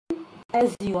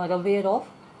As you are aware of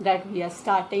that we are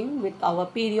starting with our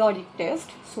periodic test.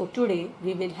 So today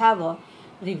we will have a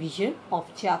revision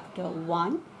of chapter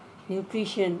 1,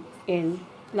 Nutrition in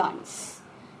Plants.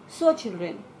 So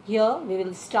children, here we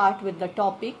will start with the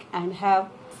topic and have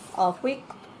a quick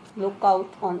look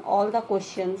out on all the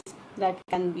questions that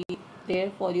can be there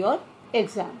for your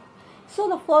exam. So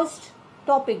the first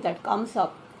topic that comes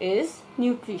up is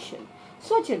nutrition.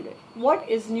 So children, what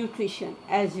is nutrition?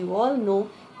 As you all know,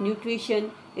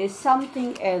 nutrition is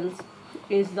something else,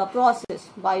 is the process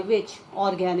by which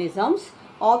organisms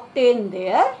obtain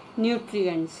their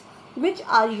nutrients, which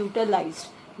are utilized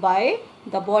by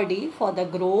the body for the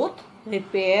growth,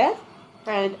 repair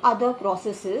and other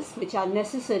processes which are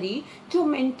necessary to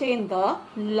maintain the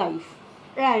life.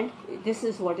 And this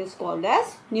is what is called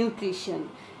as nutrition.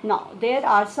 Now, there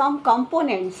are some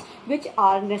components which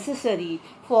are necessary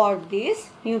for this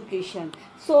nutrition.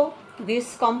 So,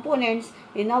 these components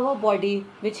in our body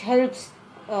which helps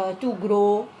to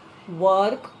grow,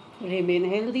 work, remain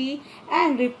healthy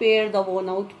and repair the worn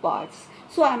out parts.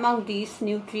 So, among these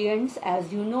nutrients,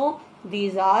 as you know,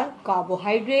 these are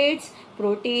carbohydrates,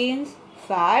 proteins,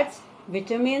 fats,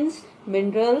 vitamins,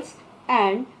 minerals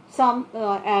and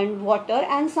and water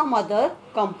and some other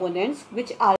components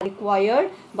which are required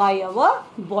by our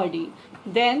body.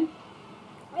 Then,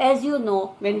 as you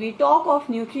know, when we talk of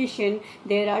nutrition,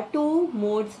 there are two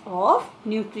modes of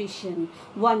nutrition.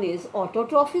 One is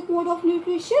autotrophic mode of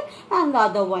nutrition and the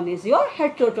other one is your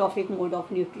heterotrophic mode of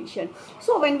nutrition.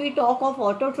 So when we talk of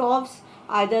autotrophs,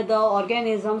 either the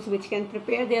organisms which can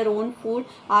prepare their own food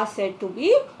are said to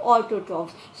be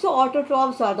autotrophs. So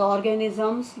autotrophs are the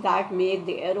organisms that make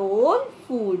their own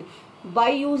food by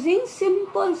using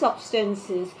simple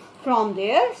substances from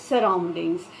their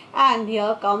surroundings. And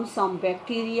here comes some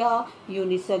bacteria,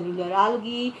 unicellular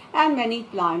algae and many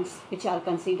plants which are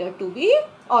considered to be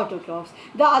autotrophs.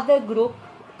 The other group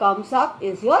comes up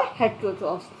is your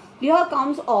heterotrophs. Here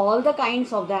comes all the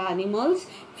kinds of the animals,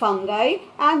 fungi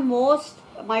and most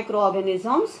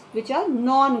microorganisms which are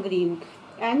non-green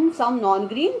and some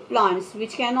non-green plants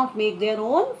which cannot make their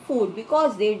own food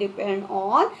because they depend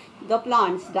on the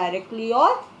plants directly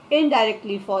or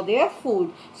indirectly for their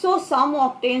food. So some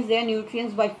obtains their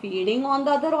nutrients by feeding on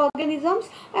the other organisms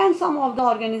and some of the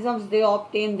organisms they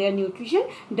obtain their nutrition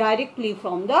directly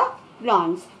from the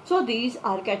plants. So these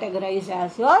are categorized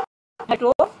as your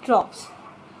heterotrophs.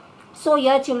 So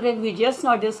here children, we just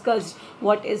now discussed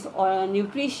what is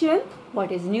nutrition,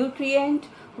 what is nutrient,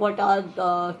 what are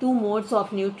the two modes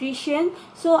of nutrition.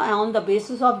 So on the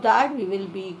basis of that we will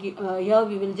be here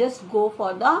we will just go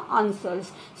for the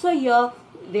answers. So here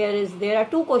there are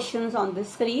two questions on the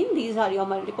screen. These are your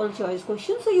multiple choice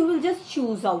questions. So you will just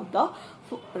choose out the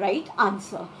right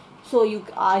answer. So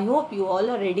I hope you all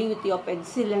are ready with your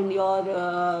pencil and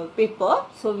your paper.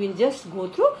 So we'll just go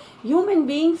through. Human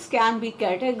beings can be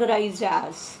categorized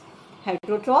as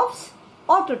heterotrophs,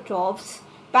 autotrophs,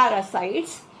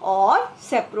 parasites or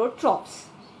saprotrophs.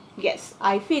 Yes,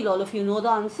 I feel all of you know the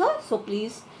answer. So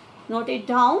please note it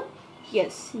down.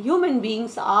 Yes, human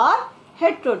beings are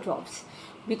heterotrophs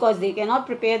because they cannot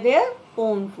prepare their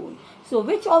own food. So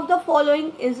which of the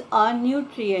following is a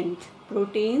nutrient?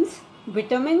 Proteins,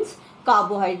 vitamins,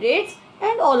 carbohydrates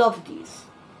and all of these.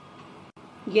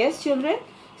 Yes children.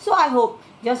 So I hope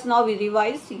just now we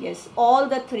revised. Yes, all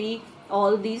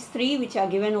these three which are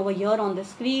given over here on the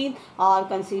screen are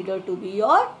considered to be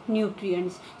your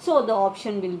nutrients. So the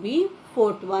option will be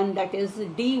fourth one, that is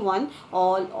D1,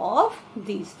 all of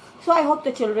these. So I hope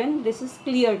the children this is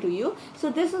clear to you. So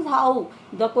this is how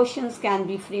the questions can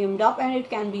be framed up and it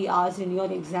can be asked in your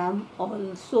exam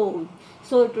also.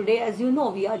 So today, as you know,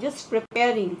 we are just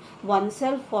preparing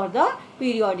oneself for the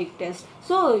periodic test.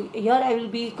 So here I will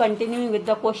be continuing with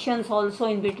the questions also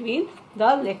in between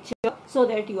the lecture so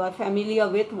that you are familiar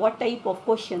with what type of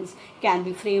questions can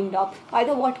be framed up,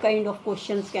 either what kind of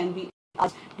questions can be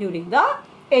asked during the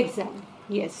exam.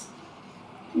 Yes.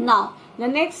 Now, the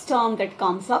next term that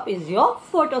comes up is your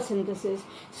photosynthesis.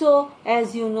 So,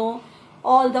 as you know,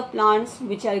 all the plants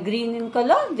which are green in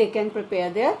color, they can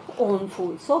prepare their own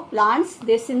food. So plants,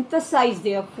 they synthesize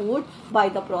their food by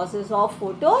the process of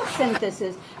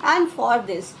photosynthesis, and for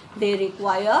this they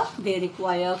require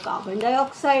carbon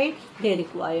dioxide, they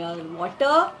require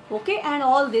water, okay, and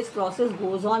all this process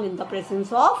goes on in the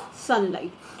presence of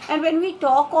sunlight. And when we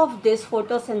talk of this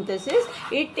photosynthesis,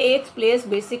 it takes place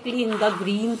basically in the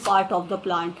green part of the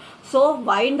plant. So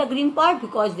why in the green part?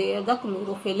 Because there the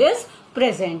chlorophyll is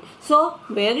present. So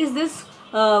where is this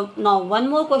Now one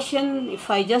more question, if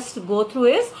I just go through,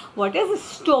 is what is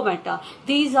stomata?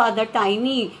 These are the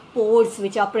tiny pores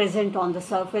which are present on the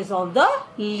surface of the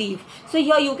leaf. So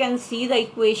here you can see the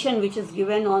equation which is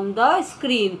given on the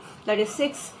screen, that is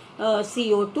 6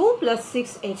 CO2 plus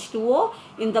 6 H2O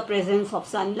in the presence of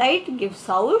sunlight gives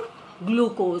out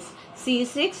glucose,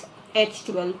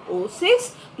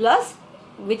 C6H12O6 plus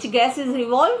which gas is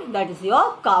revolved, that is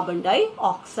your carbon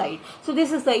dioxide. So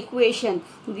this is the equation.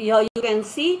 Here you can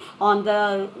see on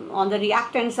the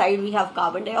reactant side we have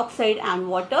carbon dioxide and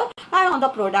water, and on the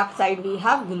product side we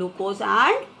have glucose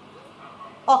and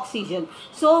oxygen.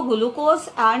 So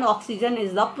glucose and oxygen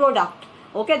is the product.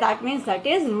 Okay, that means that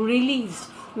is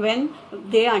released when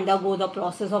they undergo the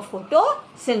process of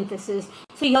photosynthesis.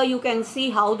 So here you can see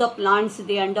how the plants,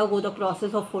 they undergo the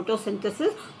process of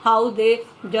photosynthesis, how they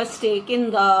just take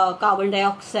in the carbon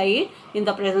dioxide in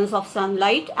the presence of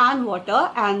sunlight and water,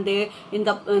 and they in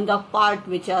the part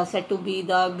which are said to be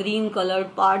the green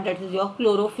colored part, that is your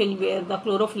chlorophyll, where the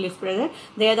chlorophyll is present,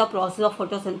 there the process of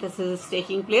photosynthesis is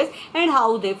taking place, and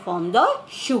how they form the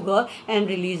sugar and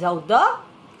release out the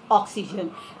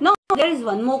oxygen. Now there is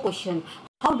one more question.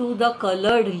 How do the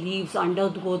colored leaves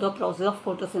undergo the process of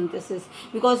photosynthesis?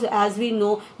 Because as we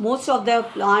know, most of the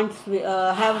plants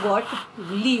have got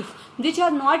leaves which are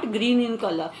not green in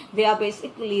color. They are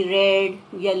basically red,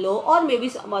 yellow, or maybe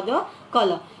some other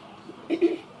color.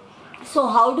 So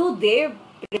how do they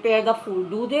prepare the food?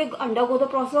 Do they undergo the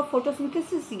process of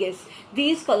photosynthesis? Yes,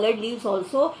 these colored leaves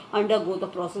also undergo the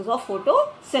process of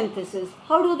photosynthesis.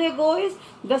 How do they go? Is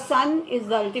the sun is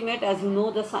the ultimate, as you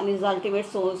know, the sun is the ultimate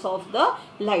source of the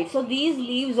light. So these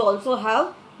leaves also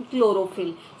have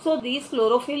chlorophyll. So these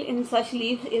chlorophyll in such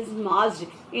leaves is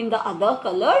masked in the other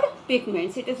colored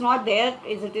pigments. It is not there,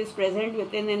 it is present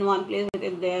within in one place,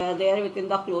 there within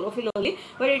the chlorophyll only,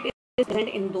 but it is present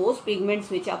in those pigments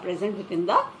which are present within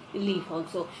the leaf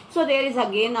also. So there is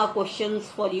again questions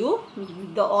for you.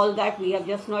 All that we have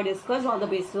just now discussed, on the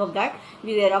basis of that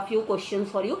there are few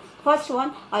questions for you. First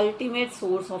one, ultimate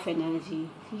source of energy.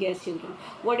 Yes children,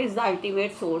 what is the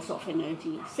ultimate source of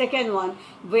energy? Second one,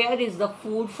 where is the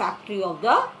food factory of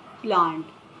the plant?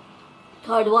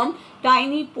 Third one,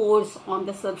 tiny pores on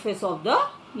the surface of the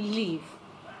leaf.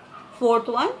 Fourth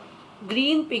one,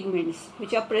 green pigments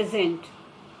which are present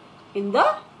in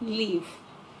the leaf.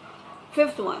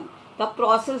 Fifth one, the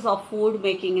process of food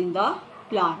making in the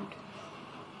plant.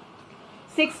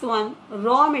 Sixth one,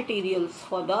 raw materials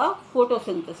for the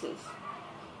photosynthesis.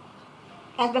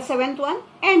 And the seventh one,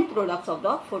 end products of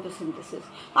the photosynthesis.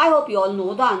 I hope you all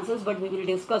know the answers, but we will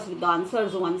discuss with the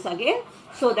answers once again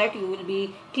so that you will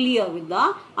be clear with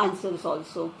the answers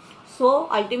also. So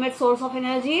ultimate source of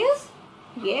energy is,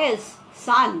 yes,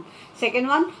 sun. Second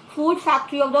one, food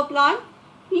factory of the plant,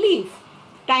 leaf.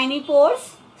 Tiny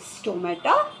pores,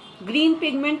 stomata. Green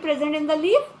pigment present in the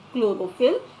leaf,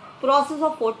 chlorophyll. Process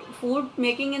of food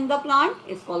making in the plant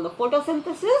is called the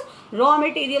photosynthesis. Raw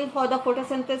material for the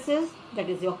photosynthesis, that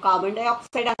is your carbon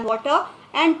dioxide and water.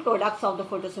 And products of the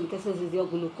photosynthesis is your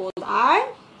glucose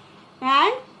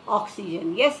and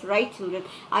oxygen. Yes, right children.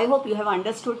 I hope you have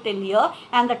understood till here,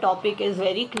 and the topic is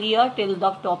very clear till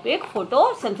the topic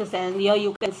photosynthesis. And here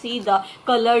you can see the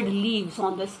colored leaves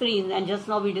on the screen, and just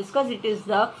now we discussed it is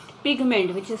the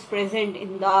pigment which is present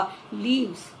in the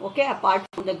leaves, okay, apart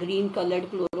from the green colored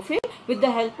chlorophyll, with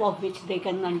the help of which they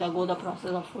can undergo the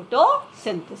process of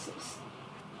photosynthesis.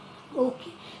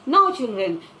 Okay, now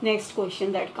children, next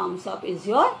question that comes up is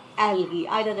your algae.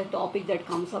 Either the topic that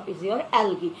comes up is your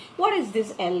algae. What is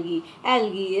this algae?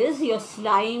 Algae is your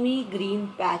slimy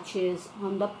green patches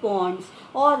on the ponds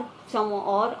or some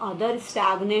or other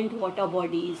stagnant water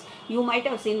bodies. You might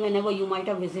have seen whenever you might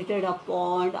have visited a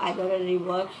pond, either a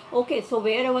river. Okay, so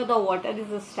wherever the water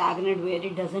is stagnant, where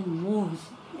it doesn't move,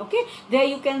 okay, there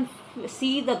you can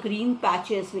see the green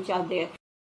patches which are there.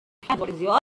 And what is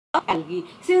your algae?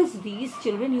 Since these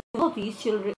children, you know, these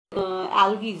children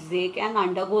algae, they can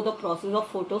undergo the process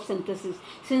of photosynthesis.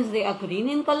 Since they are green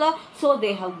in color, so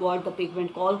they have got the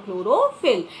pigment called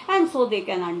chlorophyll, and so they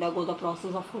can undergo the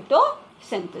process of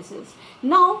photosynthesis.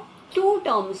 Now two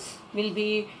terms will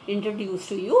be introduced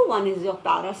to you. One is your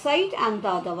parasite and the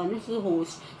other one is the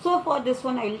host. So for this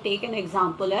one I will take an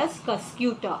example as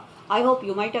cuscuta. I hope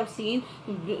you might have seen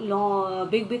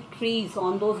big trees.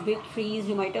 On those big trees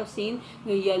you might have seen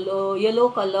yellow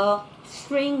color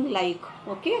string like,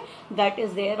 okay, that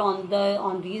is there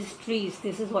on these trees.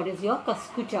 This is what is your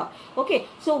cuscuta. Okay,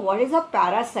 so what is a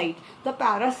parasite? The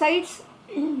parasites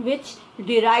which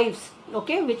derives,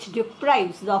 okay, which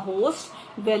deprives the host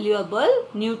valuable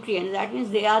nutrients. That means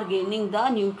they are gaining the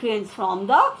nutrients from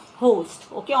the host,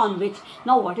 okay, on which,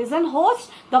 now what is an host?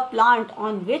 The plant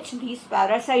on which these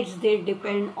parasites they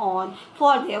depend on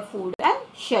for their food and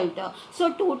shelter.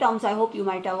 So two terms I hope you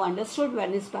might have understood.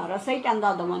 One is parasite and the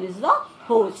other one is the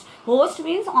host. Host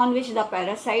means on which the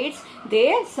parasites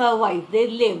they survive, they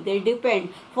live, they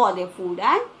depend for their food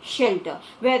and shelter.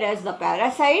 Whereas the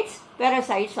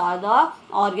parasites are the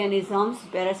organisms,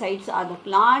 parasites are the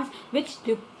plants which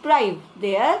deprive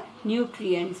their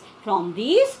nutrients from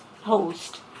these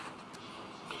hosts.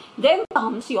 Then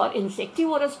comes your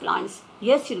insectivorous plants.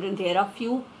 Yes children, there are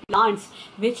few plants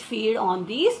which feed on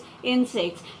these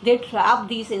insects. They trap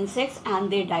these insects and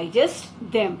they digest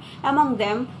them. Among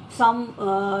them,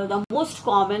 the most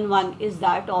common one is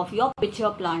that of your pitcher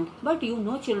plant. But you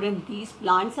know children, these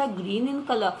plants are green in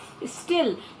color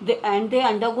still, they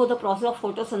undergo the process of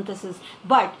photosynthesis,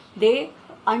 but they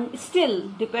still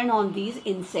depend on these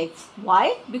insects.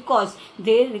 Why? Because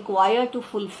they require to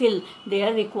fulfill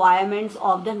their requirements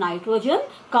of the nitrogen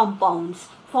compounds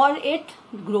for its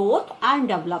growth and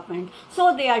development.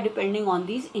 So they are depending on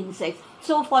these insects.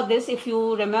 So for this, if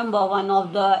you remember, one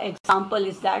of the example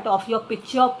is that of your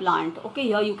pitcher plant. Okay,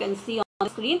 here you can see on the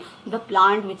screen the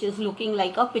plant which is looking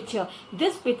like a pitcher.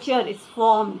 This pitcher is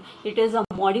formed, it is a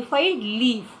modified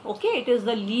leaf. Okay, it is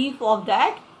the leaf of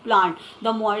that plant.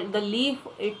 The leaf,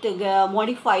 it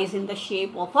modifies in the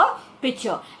shape of a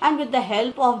pitcher, and with the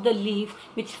help of the leaf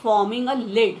which forming a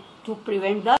lid to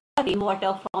prevent the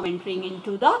rainwater from entering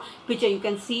into the pitcher. You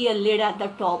can see a lid at the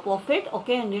top of it,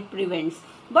 okay, and it prevents.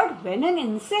 But when an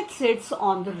insect sits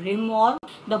on the rim or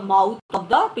the mouth of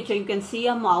the pitcher, you can see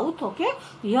a mouth, okay,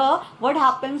 here what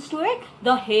happens to it?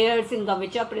 The hairs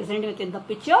which are present within the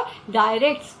pitcher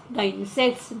directs the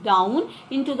insects down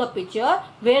into the pitcher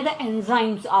where the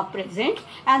enzymes are present,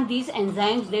 and these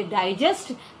enzymes they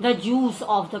digest the juice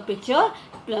of the pitcher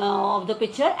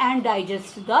and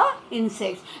digest the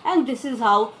insects, and this is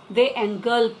how they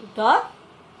engulf the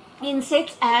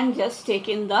insects and just take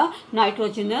in the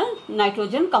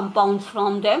nitrogen compounds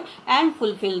from them and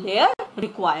fulfill their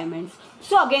requirements.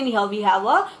 So again here we have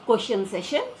a question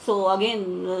session. So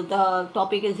again the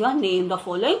topic is your name the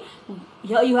following.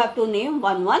 Here you have to name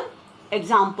one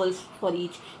examples for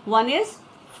each. One is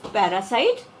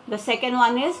parasite, the second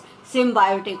one is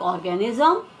symbiotic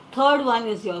organism, third one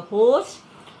is your host,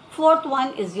 fourth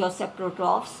one is your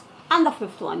saprotrophs, and the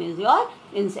fifth one is your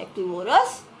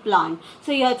insectivorous plant.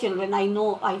 So here children,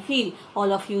 I feel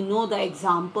all of you know the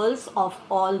examples of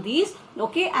all these,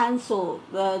 okay, and so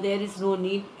there is no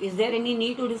need. Is there any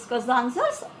need to discuss the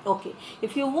answers? Okay,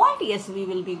 if you want, yes, we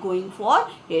will be going for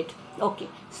it. Okay,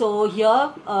 so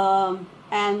here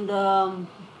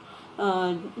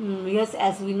yes,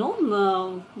 as we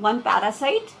know, one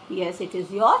parasite, yes, it is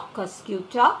your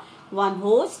cuscuta. One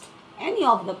host, any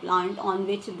of the plant on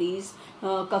which these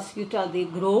cuscuta they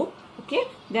grow. Okay,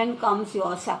 then comes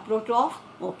your saprotroph.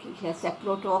 Okay, here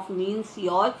saprotroph means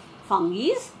your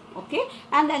fungi. Okay,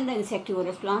 and then the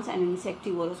insectivorous plants, and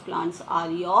insectivorous plants are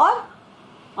your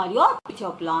pitcher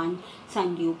plant,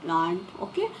 sundew plant.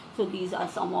 Okay, so these are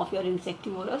some of your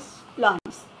insectivorous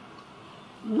plants.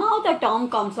 Now the term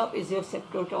comes up is your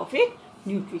saprotrophic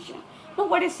nutrition. Now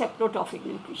what is saprotrophic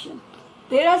nutrition?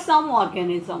 There are some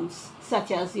organisms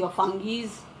such as your fungi,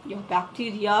 your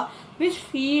bacteria, which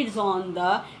feeds on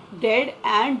the dead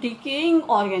and decaying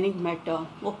organic matter.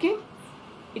 Okay,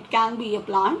 it can be a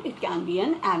plant, it can be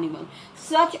an animal.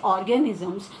 Such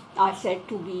organisms are said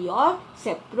to be your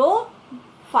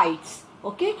saprophytes.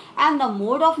 Okay, and the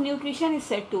mode of nutrition is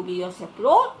said to be your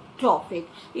saprotrophic.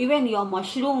 Even your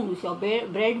mushrooms, your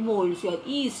bread molds, your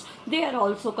yeast, they are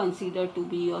also considered to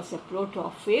be your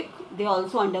saprotrophic. They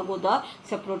also undergo the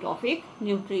saprotrophic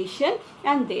nutrition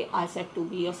and they are said to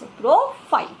be your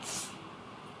saprophytes.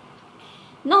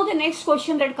 Now the next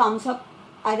question that comes up,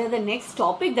 either the next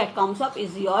topic that comes up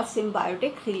is your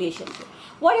symbiotic relationship.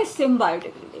 What is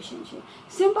symbiotic relationship?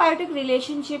 Symbiotic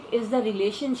relationship is the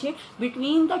relationship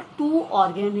between the two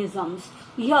organisms.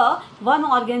 Here, one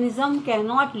organism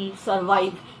cannot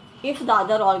survive if the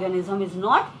other organism is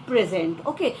not present.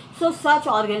 Okay, so such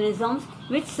organisms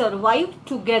which survive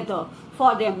together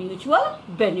for their mutual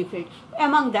benefit.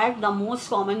 Among that, the most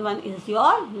common one is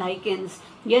your lichens.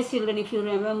 Yes children, if you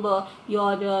remember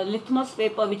your litmus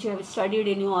paper which you have studied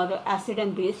in your acid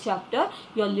and base chapter,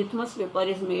 your litmus paper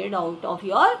is made out of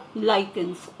your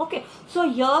lichens. Okay, so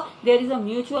here there is a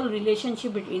mutual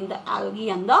relationship between the algae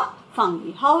and the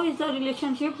fungi. How is the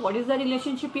relationship? What is the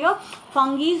relationship here?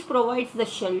 Fungi provides the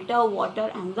shelter, water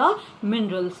and the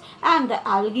minerals, and the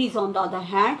algae on the other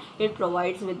hand, it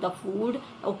provides with the food,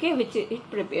 okay, which it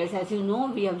prepares. As you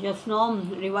know, we have just now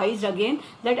revised again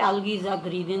that algae are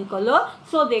green in color,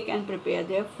 so they can prepare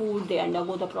their food, they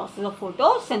undergo the process of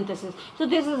photosynthesis. So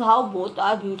this is how both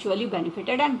are mutually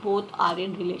benefited and both are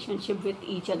in relationship with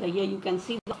each other. Here you can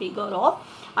see the figure of,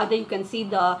 either you can see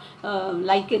the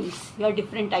lichens. Here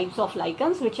different types of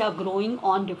lichens which are growing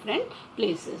on different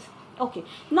places. Okay,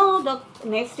 now the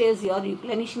next is your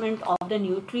replenishment of the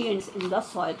nutrients in the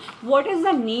soil. What is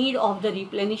the need of the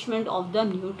replenishment of the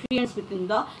nutrients within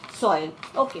the soil?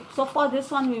 Okay, so for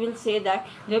this one we will say that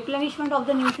replenishment of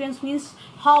the nutrients means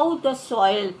how the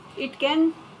soil, it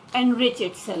can enrich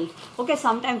itself. Okay,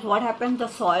 sometimes what happens, the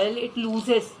soil, it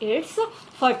loses its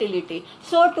fertility.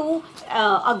 So to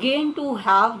again to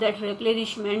have that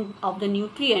replenishment of the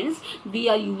nutrients, we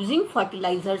are using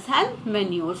fertilizers and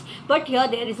manures. But here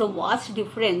there is a vast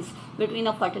difference between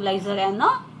a fertilizer and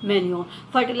a manure.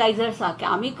 Fertilizers are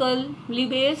chemically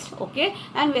based, okay,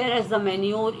 and whereas the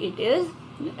manure, it is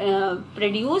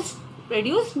produced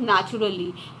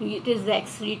naturally. It is the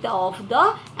excreta of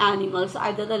the animals,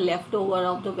 either the leftover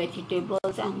of the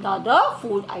vegetables and the other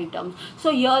food items.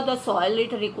 So here the soil,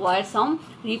 it requires some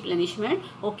replenishment.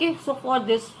 Okay, so for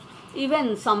this,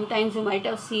 even sometimes you might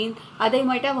have seen, either you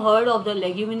might have heard of the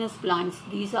leguminous plants.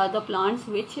 These are the plants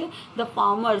which the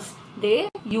farmers, they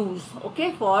use,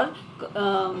 okay, for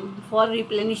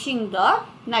replenishing the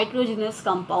nitrogenous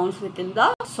compounds within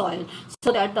the soil,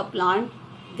 so that the plant,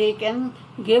 they can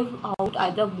give out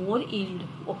either more yield.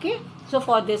 Okay, so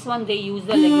for this one they use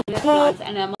the leguminous plants.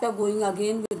 And I'm going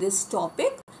again with this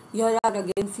topic. Here are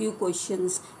again few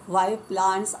questions. Why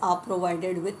plants are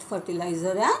provided with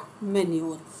fertilizer and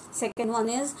manure? Second one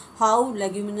is how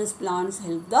leguminous plants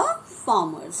help the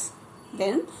farmers.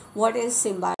 Then what is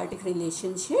symbiotic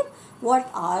relationship? What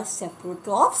are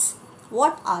saprotrophs?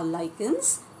 What are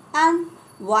lichens? And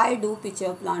why do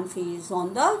pitcher plant feeds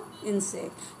on the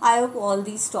insect? I hope all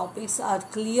these topics are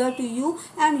clear to you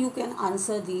and you can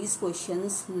answer these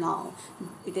questions now.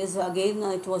 It is again,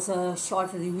 it was a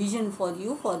short revision for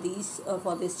you for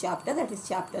this chapter, that is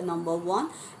chapter number 1.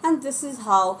 And this is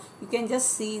how you can just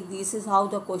see, this is how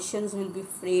the questions will be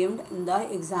framed in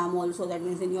the exam also. That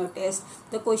means in your test,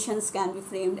 the questions can be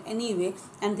framed anyway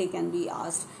and they can be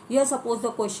asked. Here suppose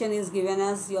the question is given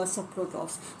as your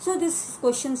saprotrophs. So this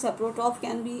question saprotroph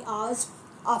can be asked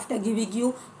after giving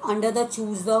you under the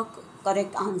choose the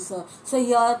correct answer. So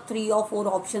here 3 or 4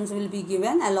 options will be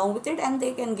given along with it, and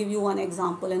they can give you one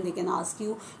example and they can ask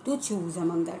you to choose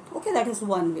among that. Okay, that is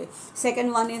one way.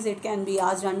 Second one is it can be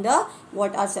asked under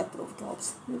what are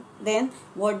saprotrophs. Then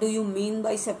what do you mean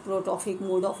by saprotrophic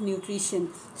mode of nutrition?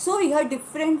 So here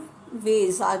different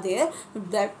ways are there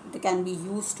that can be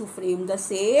used to frame the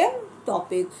same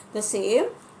topic, the same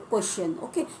question.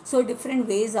 Okay, so different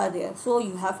ways are there. So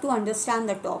you have to understand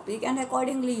the topic and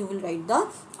accordingly you will write the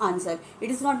answer. It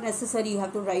is not necessary you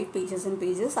have to write pages and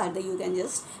pages, either you can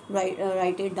just write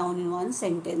it down in one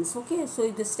sentence. Okay, so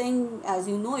this time, as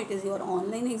you know, it is your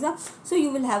online exam, so you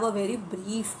will have a very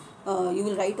brief, you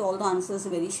will write all the answers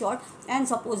very short, and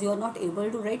suppose you are not able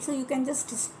to write, so you can just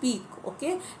speak.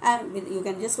 Okay, and you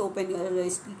can just open your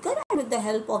speaker, and with the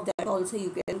help of that also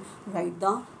you can write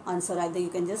the answer. Either you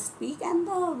can just speak and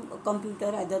the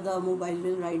computer, either the mobile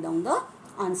will write down the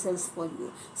answers for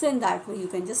you. So in that way you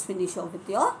can just finish off with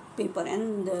your paper,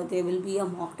 and there will be a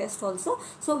mock test also,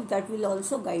 so that will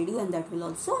also guide you and that will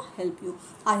also help you.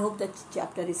 I hope that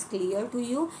chapter is clear to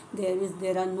you.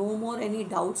 There are no more any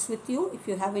doubts with you. If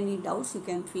you have any doubts, you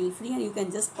can feel free and you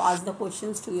can just pass the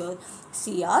questions to your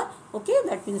CR. Okay,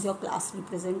 that means your class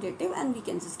representative, and we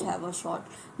can just have a short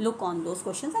look on those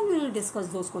questions and we will discuss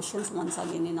those questions once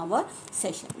again in our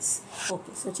sessions.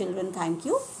 Okay, so children, thank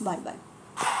you. Bye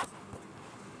bye.